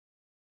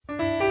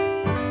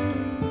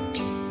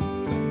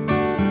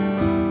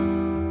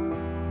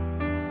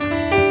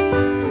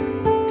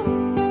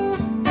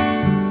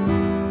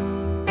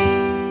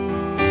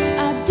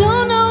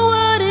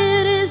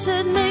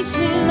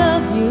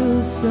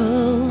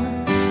so.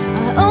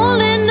 I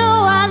only know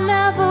I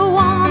never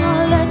wanna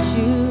let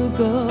you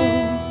go,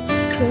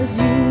 'cause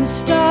you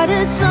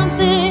started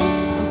something,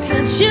 oh,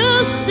 can't you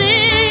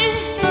see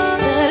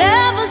that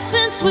ever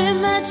since we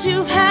met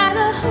you've had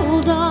a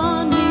hold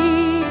on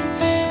me?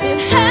 It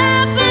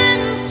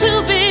happens to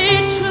be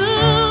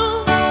true.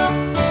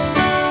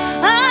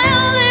 I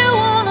only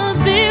wanna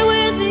be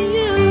with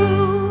you.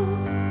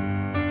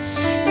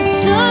 It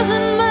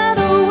doesn't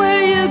matter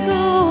where you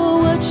go or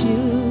what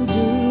you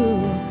do.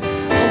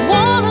 I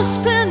wanna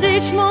spend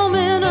each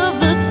moment of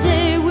the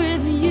day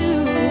with you.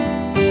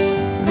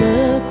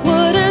 Look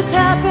what has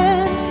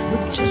happened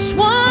with just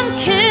one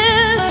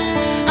kiss.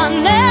 I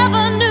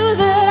never knew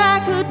that I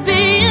could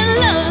be in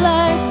love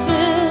like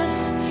this.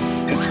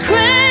 It's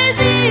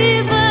crazy,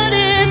 but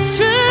it's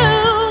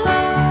true.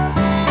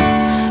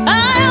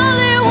 I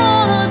only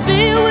wanna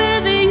be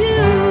with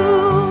you.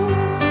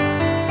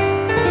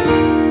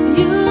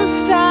 You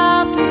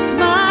stopped and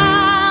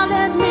smiled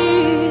at me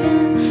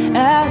and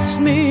asked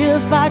me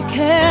if I'd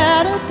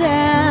care to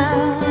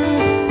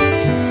dance.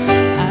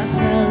 I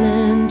fell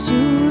into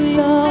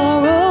your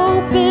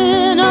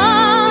open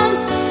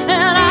arms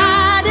and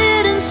I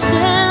didn't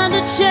stand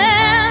a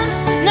chance.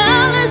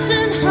 Now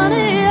listen,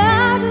 honey,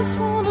 I just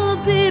wanna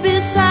be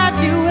beside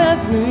you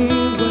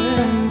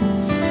everywhere.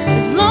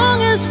 As long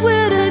as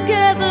we're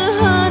together,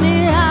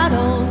 honey, I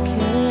don't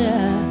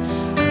care.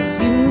 'Cause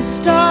you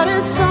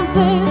started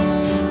something,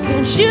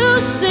 can't you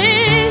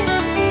see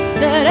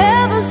that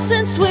ever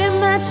since we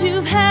met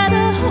you've had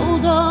a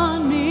hold